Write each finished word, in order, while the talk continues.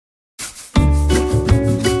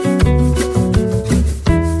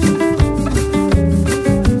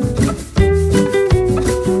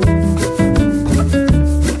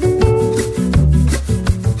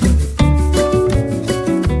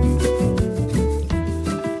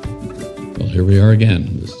Here we are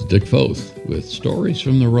again. This is Dick Foth with Stories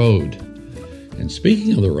from the Road. And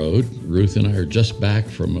speaking of the road, Ruth and I are just back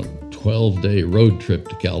from a 12-day road trip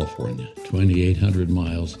to California, 2,800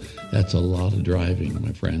 miles. That's a lot of driving,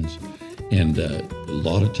 my friends, and a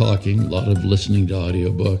lot of talking, a lot of listening to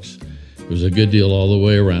audiobooks. It was a good deal all the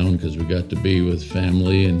way around because we got to be with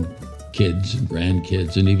family and kids and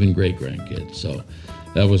grandkids and even great-grandkids. So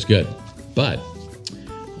that was good. But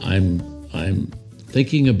I'm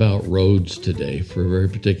thinking about roads today for a very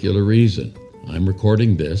particular reason. I'm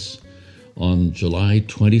recording this on July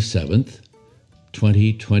 27th,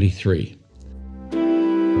 2023.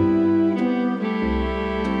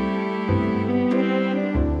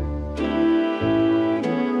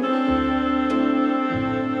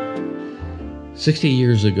 "60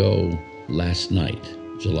 years ago last night,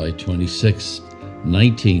 July 26th,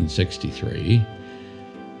 1963,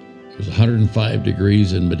 it was 105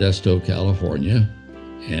 degrees in Modesto, California,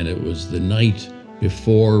 and it was the night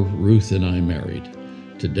before Ruth and I married.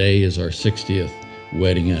 Today is our 60th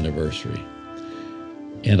wedding anniversary.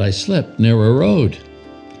 And I slept near a road.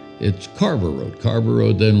 It's Carver Road. Carver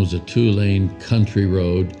Road then was a 2-lane country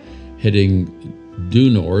road heading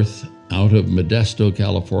due north out of Modesto,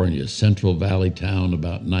 California, Central Valley town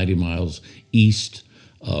about 90 miles east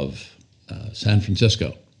of San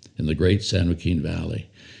Francisco in the great San Joaquin Valley.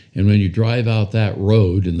 And when you drive out that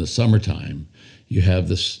road in the summertime, you have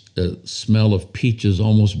this smell of peaches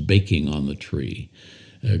almost baking on the tree.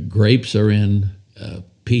 Grapes are in,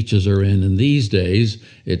 peaches are in, and these days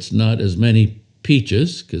it's not as many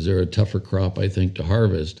peaches, because they're a tougher crop, I think, to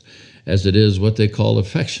harvest, as it is what they call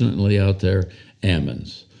affectionately out there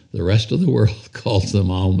almonds. The rest of the world calls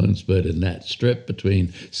them almonds, but in that strip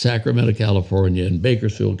between Sacramento, California and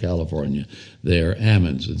Bakersfield, California, they're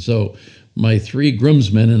almonds. And so my 3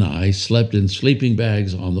 groomsmen and I slept in sleeping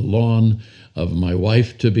bags on the lawn of my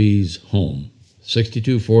wife-to-be's home,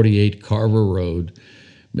 6248 Carver Road,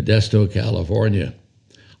 Modesto, California.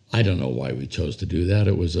 I don't know why we chose to do that.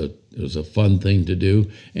 It was a fun thing to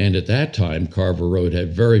do. And at that time, Carver Road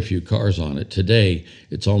had very few cars on it. Today,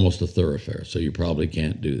 it's almost a thoroughfare, so you probably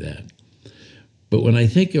can't do that. But when I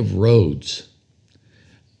think of roads,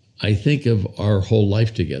 I think of our whole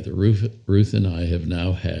life together. Ruth and I have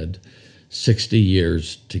now had 60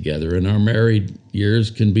 years together, and our married years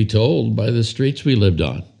can be told by the streets we lived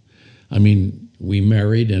on. I mean, we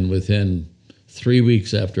married, and within 3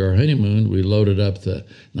 weeks after our honeymoon, we loaded up the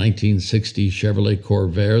 1960 Chevrolet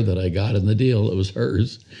Corvair that I got in the deal. It was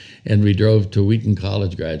hers. And we drove to Wheaton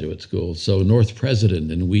College Graduate School, so North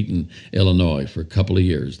President in Wheaton, Illinois, for a couple of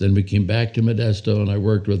years. Then we came back to Modesto, and I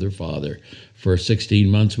worked with her father. For 16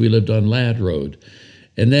 months, we lived on Ladd Road.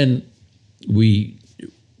 And then we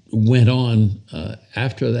went on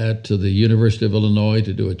after that to the University of Illinois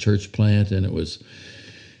to do a church plant, and it was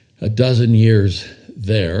a dozen years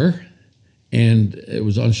there. And it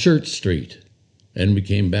was on Church Street. And we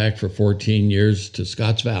came back for 14 years to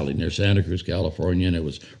Scotts Valley near Santa Cruz, California, and it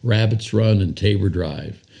was Rabbits Run and Tabor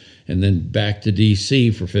Drive. And then back to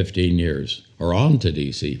D.C. for 15 years, or on to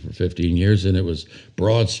D.C. for 15 years, and it was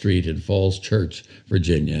Broad Street in Falls Church,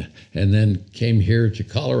 Virginia. And then came here to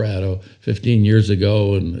Colorado 15 years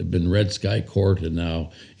ago and had been Red Sky Court and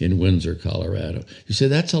now in Windsor, Colorado. You say,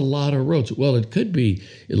 that's a lot of roads. Well, it could be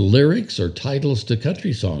lyrics or titles to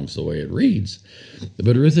country songs the way it reads.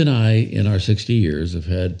 But Ruth and I, in our 60 years, have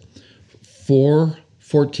had 4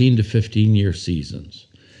 14 to 15-year seasons.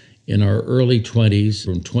 In our early 20s,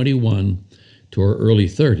 from 21 to our early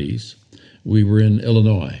 30s, we were in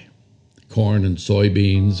Illinois, corn and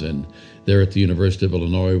soybeans, and there at the University of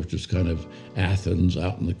Illinois, which was kind of Athens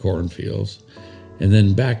out in the cornfields, and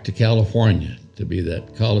then back to California to be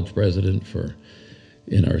that college president for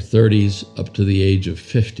in our 30s up to the age of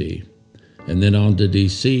 50, and then on to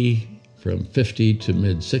D.C. from 50 to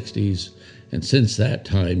mid-60s, and since that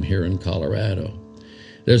time here in Colorado.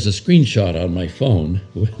 There's a screenshot on my phone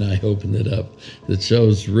when I opened it up that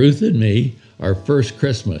shows Ruth and me, our first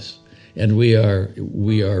Christmas. And we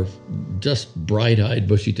are just bright-eyed,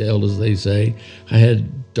 bushy-tailed, as they say. I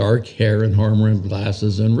had dark hair and horn-rimmed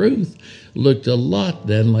glasses, and Ruth looked a lot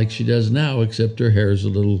then like she does now, except her hair is a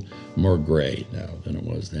little more gray now than it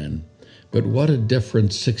was then. But what a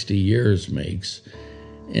difference 60 years makes.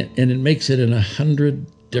 And it makes it in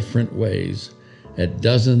 100 different ways at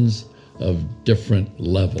dozens of different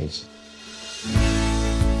levels.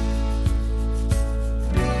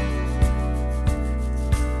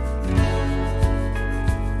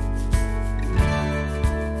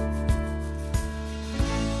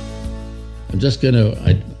 I'm just going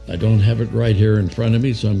to, I don't have it right here in front of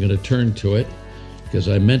me, so I'm going to turn to it because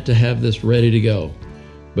I meant to have this ready to go.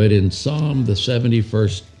 But in Psalm, the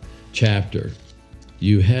 71st chapter,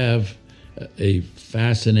 you have a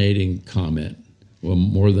fascinating comment. Well,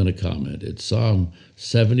 more than a comment. It's Psalm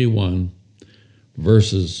 71,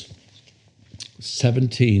 verses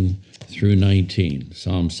 17 through 19.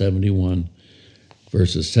 Psalm 71,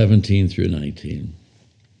 verses 17 through 19.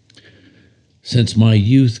 Since my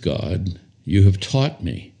youth, God, you have taught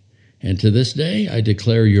me, and to this day I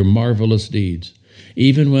declare your marvelous deeds.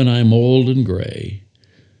 Even when I'm old and gray,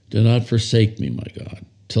 do not forsake me, my God,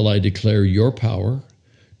 till I declare your power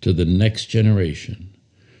to the next generation,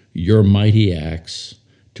 your mighty acts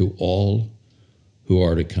to all who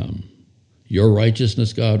are to come. Your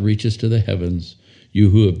righteousness, God, reaches to the heavens, you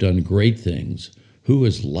who have done great things. Who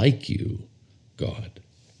is like you, God?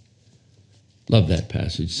 Love that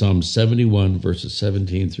passage, Psalm 71, verses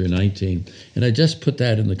 17 through 19. And I just put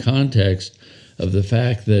that in the context of the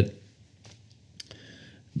fact that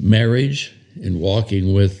marriage and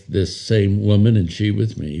walking with this same woman and she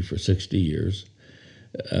with me for 60 years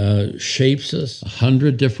shapes us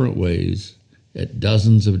 100 different ways at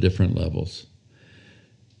dozens of different levels.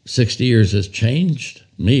 60 years has changed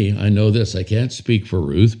me. I know this. I can't speak for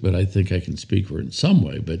Ruth, but I think I can speak for her in some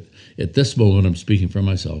way. But at this moment, I'm speaking for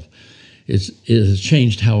myself. It has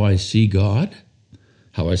changed how I see God,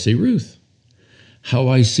 how I see Ruth, how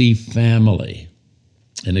I see family,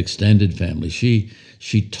 an extended family. She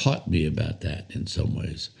taught me about that in some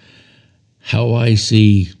ways. How I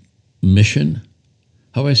see mission,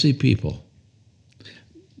 how I see people,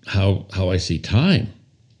 how I see time,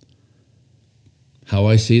 how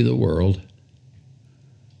I see the world,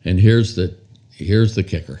 and here's the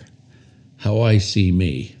kicker, how I see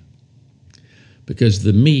me. Because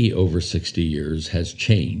the me over 60 years has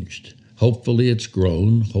changed. Hopefully it's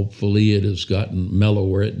grown. Hopefully it has gotten mellow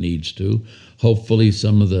where it needs to. Hopefully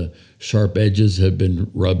some of the sharp edges have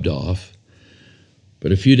been rubbed off.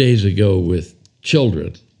 But a few days ago with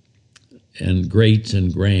children and greats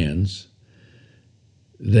and grands,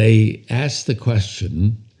 they asked the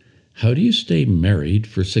question, how do you stay married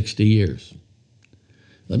for 60 years?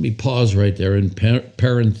 Let me pause right there and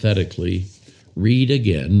parenthetically read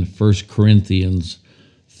again 1 Corinthians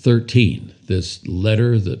 13, this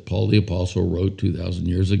letter that Paul the Apostle wrote 2,000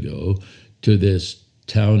 years ago to this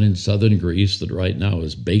town in southern Greece that right now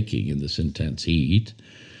is baking in this intense heat.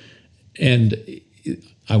 And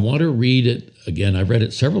I want to read it again. I've read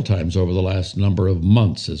it several times over the last number of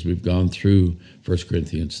months as we've gone through 1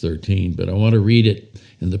 Corinthians 13, but I want to read it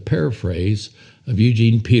in the paraphrase of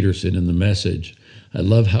Eugene Peterson in the Message. I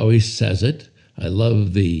love how he says it. I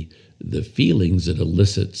love the feelings it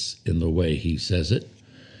elicits in the way he says it.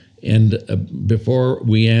 And before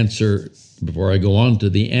I go on to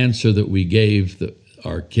the answer that we gave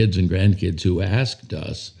our kids and grandkids who asked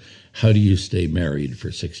us, how do you stay married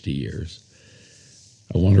for 60 years?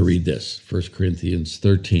 I want to read this, 1 Corinthians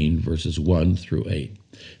 13, verses 1 through 8.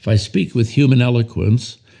 If I speak with human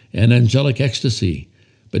eloquence and angelic ecstasy,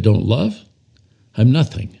 but don't love, I'm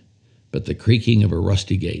nothing but the creaking of a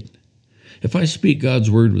rusty gate. If I speak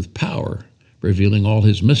God's word with power, revealing all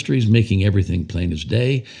his mysteries, making everything plain as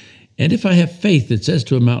day, and if I have faith that says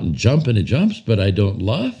to a mountain, jump, and it jumps, but I don't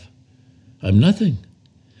love, I'm nothing.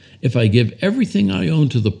 If I give everything I own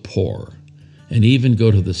to the poor, and even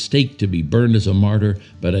go to the stake to be burned as a martyr,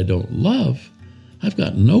 but I don't love, I've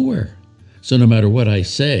got nowhere. So no matter what I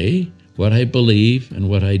say, what I believe, and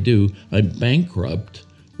what I do, I'm bankrupt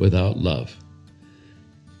without love.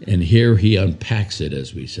 And here he unpacks it,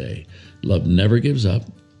 as we say. Love never gives up.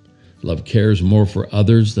 Love cares more for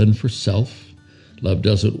others than for self. Love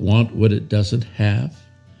doesn't want what it doesn't have.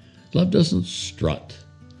 Love doesn't strut,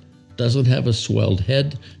 doesn't have a swelled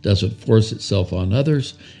head, doesn't force itself on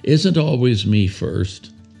others, isn't always me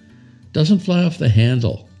first, doesn't fly off the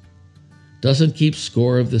handle, doesn't keep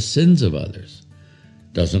score of the sins of others,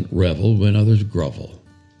 doesn't revel when others grovel,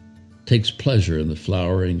 takes pleasure in the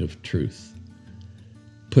flowering of truth,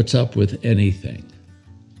 puts up with anything,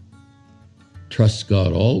 trusts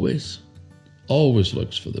God always, always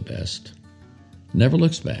looks for the best, never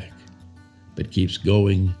looks back, but keeps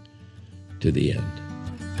going to the end.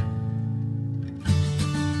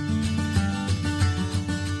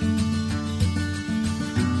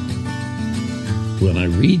 When I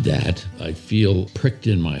read that, I feel pricked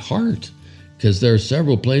in my heart because there are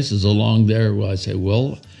several places along there where I say,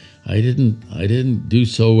 well, I didn't do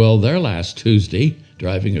so well there last Tuesday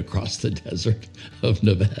driving across the desert of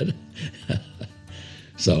Nevada.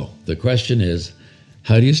 So the question is,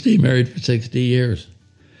 how do you stay married for 60 years?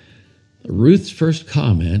 Ruth's first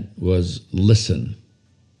comment was listen.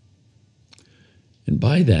 And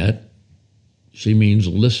by that, she means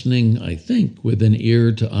listening, I think, with an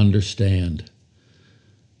ear to understand.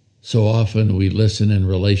 So often we listen in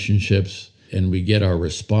relationships and we get our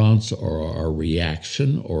response or our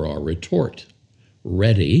reaction or our retort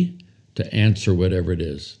ready to answer whatever it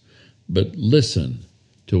is. But listen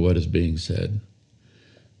to what is being said.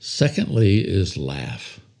 Secondly is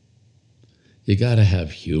laugh. You got to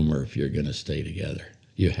have humor if you're going to stay together.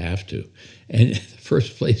 You have to. And the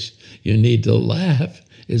first place you need to laugh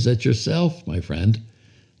is at yourself, my friend.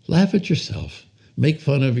 Laugh at yourself. Make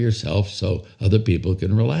fun of yourself so other people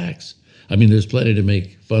can relax. I mean, there's plenty to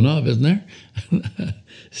make fun of, isn't there?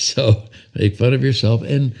 So make fun of yourself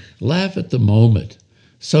and laugh at the moment.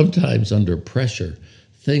 Sometimes under pressure,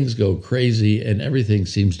 things go crazy and everything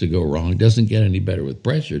seems to go wrong. It doesn't get any better with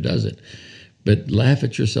pressure, does it? But laugh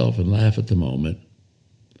at yourself and laugh at the moment.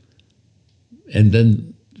 And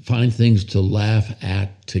then find things to laugh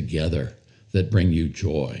at together that bring you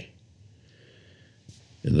joy.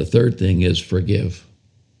 And the third thing is forgive.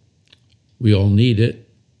 We all need it,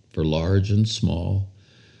 for large and small.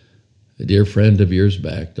 A dear friend of years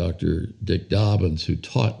back, Dr. Dick Dobbins, who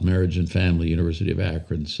taught Marriage and Family, University of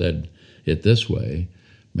Akron, said it this way: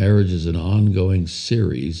 marriage is an ongoing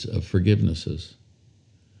series of forgivenesses.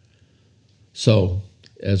 So,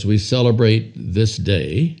 as we celebrate this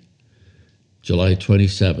day, July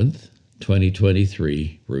 27th,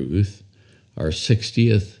 2023, Ruth, our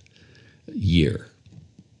 60th year,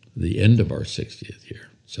 the end of our 60th year.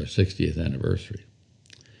 It's our 60th anniversary.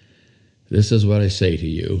 This is what I say to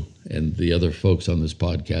you, and the other folks on this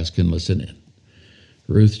podcast can listen in.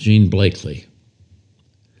 Ruth Jean Blakely,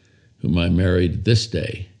 whom I married this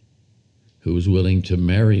day, who was willing to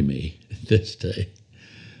marry me this day,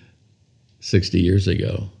 60 years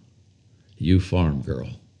ago. You farm girl,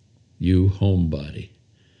 you homebody.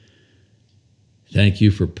 Thank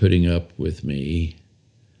you for putting up with me,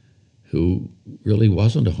 who really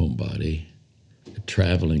wasn't a homebody, a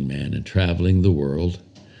traveling man and traveling the world,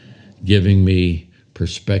 giving me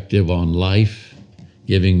perspective on life,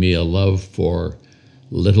 giving me a love for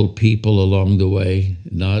little people along the way.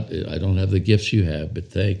 I don't have the gifts you have,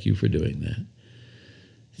 but thank you for doing that.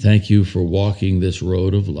 Thank you for walking this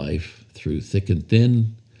road of life through thick and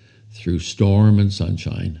thin, through storm and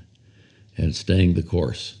sunshine, and staying the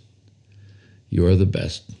course. You are the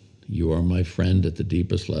best. You are my friend at the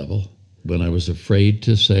deepest level. When I was afraid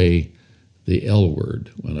to say the L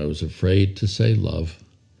word, when I was afraid to say love,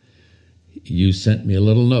 you sent me a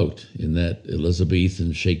little note in that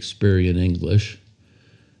Elizabethan Shakespearean English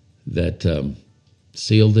that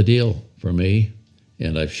sealed the deal for me.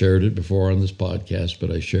 And I've shared it before on this podcast,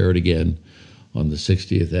 but I share it again on the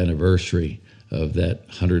 60th anniversary of that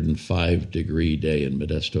 105-degree day in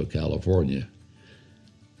Modesto, California.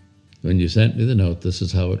 When you sent me the note, this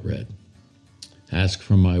is how it read. Ask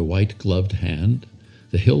from my white-gloved hand,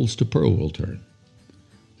 the hills to pearl will turn,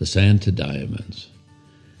 the sand to diamonds.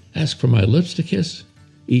 Ask for my lips to kiss,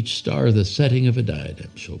 each star the setting of a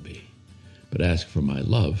diadem shall be. But ask for my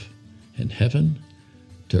love, and heaven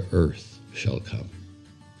to earth shall come.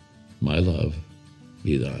 My love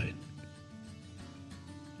be thine.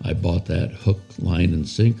 I bought that hook, line, and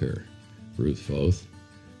sinker, Ruth Foth.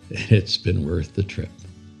 It's been worth the trip.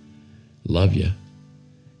 Love you.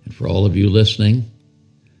 And for all of you listening,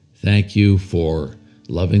 thank you for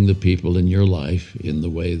loving the people in your life in the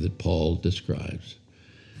way that Paul describes.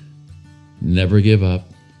 Never give up.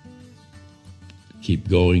 Keep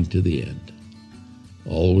going to the end.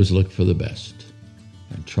 Always look for the best.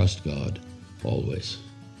 And trust God always.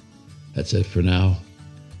 That's it for now.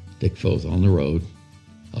 Dick Foth on the road.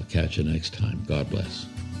 I'll catch you next time. God bless.